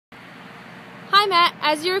Hi Matt,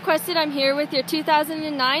 as you requested, I'm here with your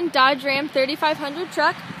 2009 Dodge Ram 3500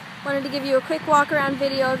 truck. Wanted to give you a quick walk around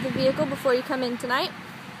video of the vehicle before you come in tonight.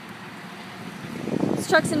 This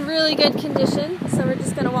truck's in really good condition, so we're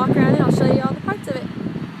just going to walk around and I'll show you all the parts of it.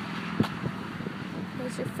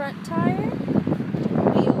 Here's your front tire,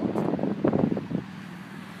 wheel,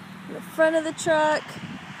 the front of the truck,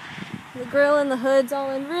 the grill and the hood's all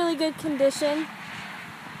in really good condition.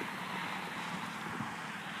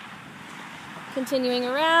 Continuing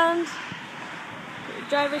around, your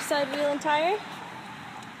driver's side wheel and tire.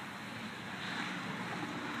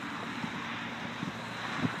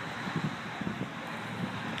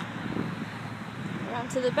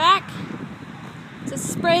 Around to the back. It's a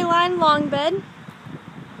spray line long bed.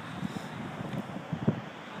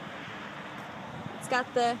 It's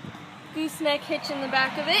got the gooseneck hitch in the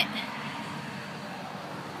back of it.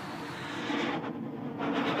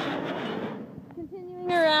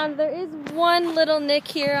 Continuing around, there is one little nick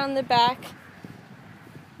here on the back.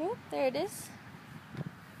 Oh, there it is.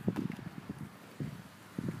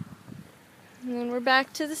 And then we're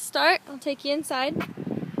back to the start. I'll take you inside.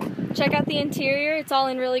 Check out the interior. It's all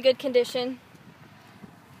in really good condition.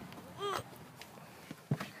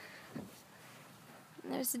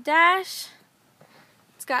 And there's the dash.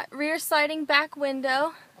 It's got rear sliding back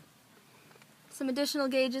window. Some additional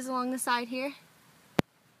gauges along the side here.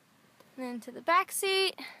 And then to the back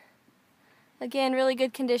seat. Again, really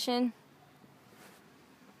good condition.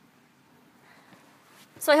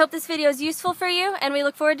 So I hope this video is useful for you, and we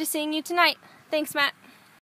look forward to seeing you tonight. Thanks, Matt.